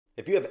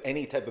If you have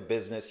any type of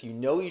business, you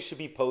know you should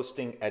be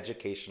posting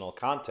educational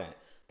content.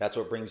 That's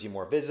what brings you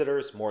more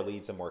visitors, more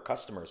leads, and more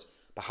customers.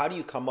 But how do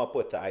you come up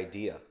with the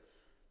idea?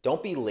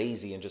 Don't be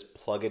lazy and just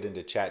plug it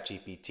into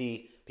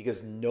ChatGPT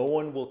because no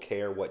one will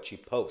care what you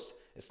post.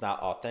 It's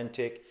not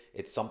authentic.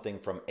 It's something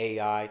from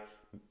AI.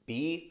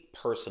 Be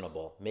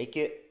personable. Make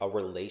it a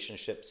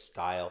relationship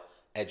style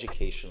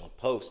educational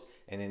post.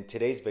 And in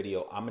today's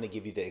video, I'm going to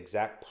give you the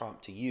exact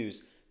prompt to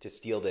use to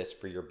steal this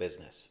for your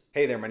business.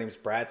 Hey there, my name is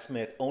Brad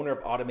Smith, owner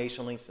of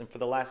AutomationLinks, and for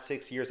the last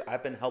 6 years,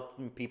 I've been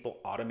helping people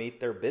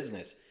automate their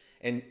business.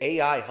 And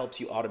AI helps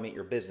you automate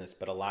your business,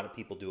 but a lot of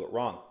people do it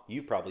wrong.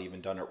 You've probably even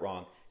done it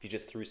wrong if you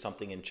just threw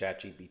something in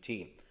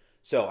ChatGPT.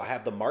 So I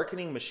have the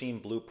marketing machine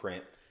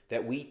blueprint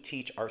that we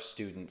teach our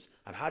students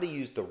on how to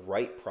use the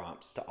right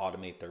prompts to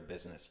automate their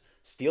business.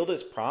 Steal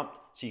this prompt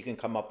so you can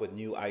come up with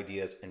new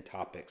ideas and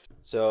topics.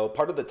 So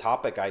part of the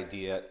topic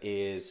idea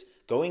is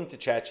going to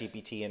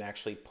ChatGPT and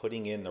actually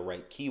putting in the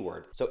right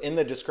keyword. So in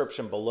the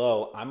description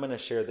below, I'm going to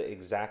share the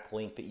exact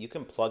link that you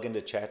can plug into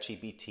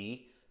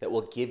ChatGPT that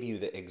will give you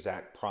the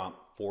exact prompt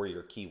for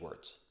your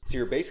keywords. So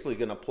you're basically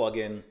going to plug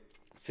in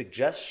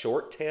suggest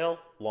short tail,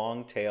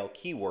 long tail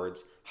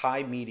keywords,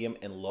 high, medium,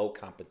 and low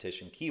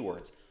competition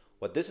keywords.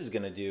 What this is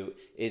going to do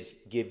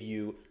is give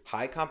you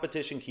high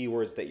competition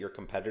keywords that your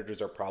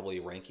competitors are probably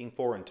ranking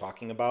for and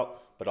talking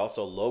about, but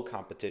also low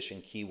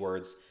competition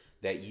keywords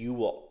that you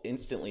will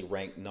instantly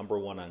rank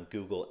 #1 on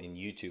Google and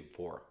YouTube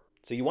for.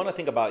 So you want to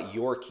think about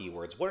your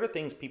keywords. What are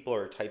things people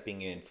are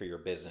typing in for your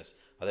business?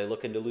 Are they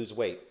looking to lose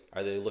weight?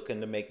 Are they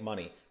looking to make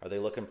money? Are they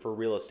looking for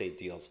real estate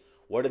deals?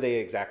 What are they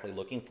exactly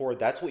looking for?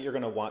 That's what you're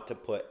going to want to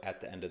put at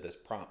the end of this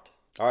prompt.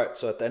 All right,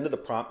 so at the end of the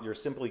prompt, you're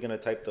simply going to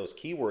type those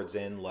keywords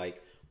in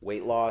like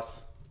weight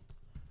loss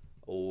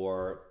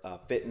or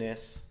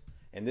fitness.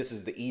 And this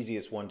is the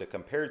easiest one to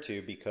compare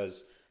to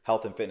because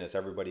health and fitness,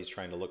 everybody's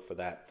trying to look for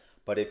that.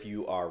 But if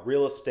you are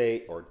real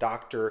estate or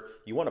doctor,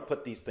 you want to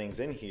put these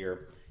things in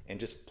here and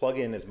just plug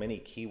in as many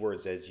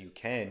keywords as you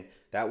can.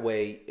 That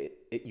way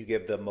you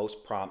give the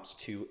most prompts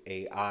to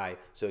AI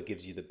so it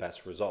gives you the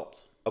best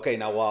results. Okay,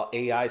 now while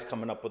AI is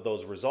coming up with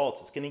those results,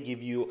 it's going to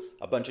give you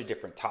a bunch of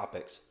different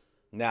topics.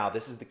 Now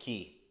this is the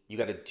key. You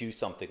got to do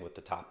something with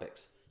the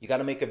topics. You got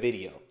to make a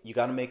video. You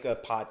got to make a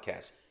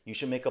podcast. You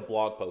should make a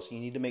blog post. You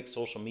need to make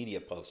social media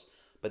posts.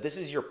 But this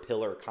is your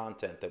pillar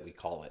content that we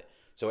call it.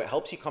 So it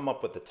helps you come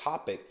up with the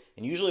topic.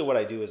 And usually what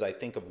I do is I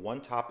think of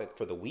one topic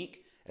for the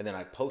week and then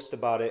I post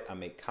about it. I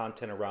make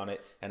content around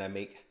it and I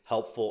make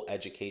helpful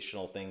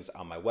educational things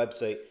on my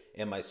website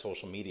and my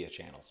social media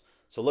channels.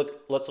 So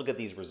let's look at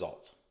these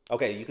results.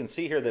 Okay, you can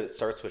see here that it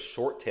starts with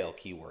short tail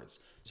keywords.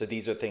 So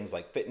these are things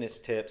like fitness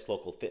tips,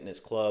 local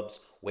fitness clubs,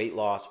 weight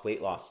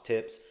loss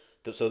tips.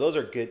 So those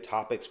are good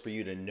topics for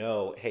you to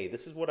know, hey,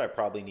 this is what I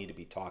probably need to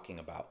be talking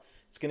about.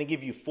 It's going to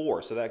give you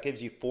 4, so that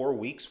gives you 4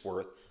 weeks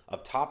worth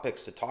of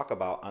topics to talk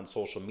about on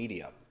social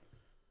media.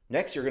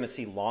 Next, you're going to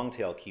see long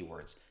tail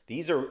keywords.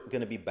 These are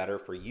going to be better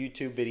for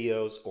YouTube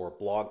videos or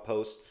blog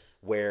posts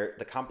where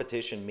the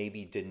competition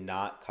maybe did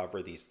not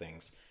cover these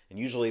things. And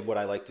usually what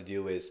I like to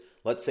do is,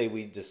 let's say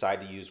we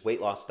decide to use weight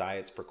loss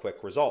diets for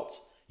quick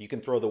results. You can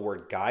throw the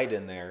word guide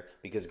in there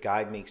because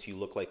guide makes you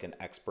look like an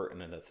expert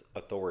and an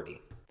authority.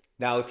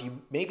 Now, if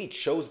you maybe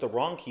chose the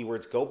wrong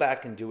keywords, go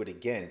back and do it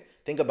again.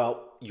 Think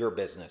about your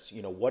business.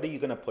 You know, what are you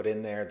going to put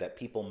in there that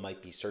people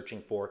might be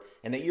searching for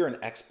and that you're an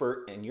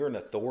expert and you're an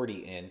authority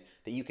in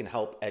that you can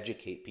help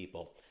educate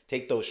people?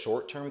 Take those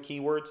short-term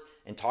keywords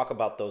and talk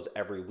about those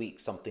every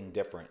week, something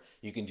different.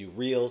 You can do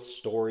reels,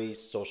 stories,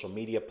 social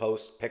media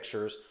posts,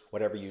 pictures,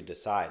 whatever you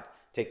decide.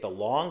 Take the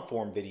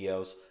long-form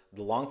videos,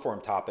 the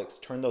long-form topics,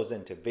 turn those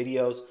into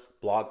videos,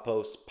 blog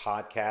posts,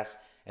 podcasts,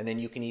 and then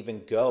you can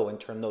even go and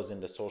turn those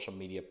into social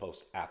media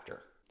posts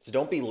after. So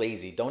don't be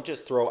lazy. Don't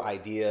just throw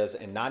ideas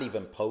and not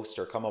even post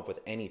or come up with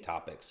any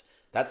topics.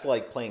 That's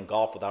like playing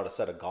golf without a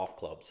set of golf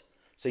clubs.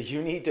 So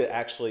you need to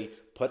actually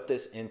put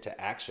this into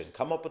action.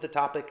 Come up with a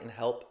topic and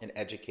help and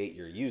educate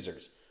your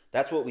users.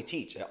 That's what we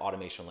teach at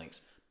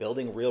AutomationLinks,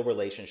 building real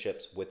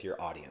relationships with your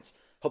audience.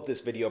 Hope this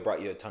video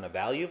brought you a ton of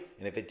value.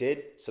 And if it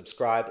did,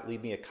 subscribe,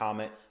 leave me a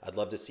comment. I'd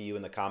love to see you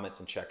in the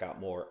comments and check out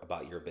more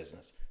about your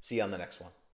business. See you on the next one.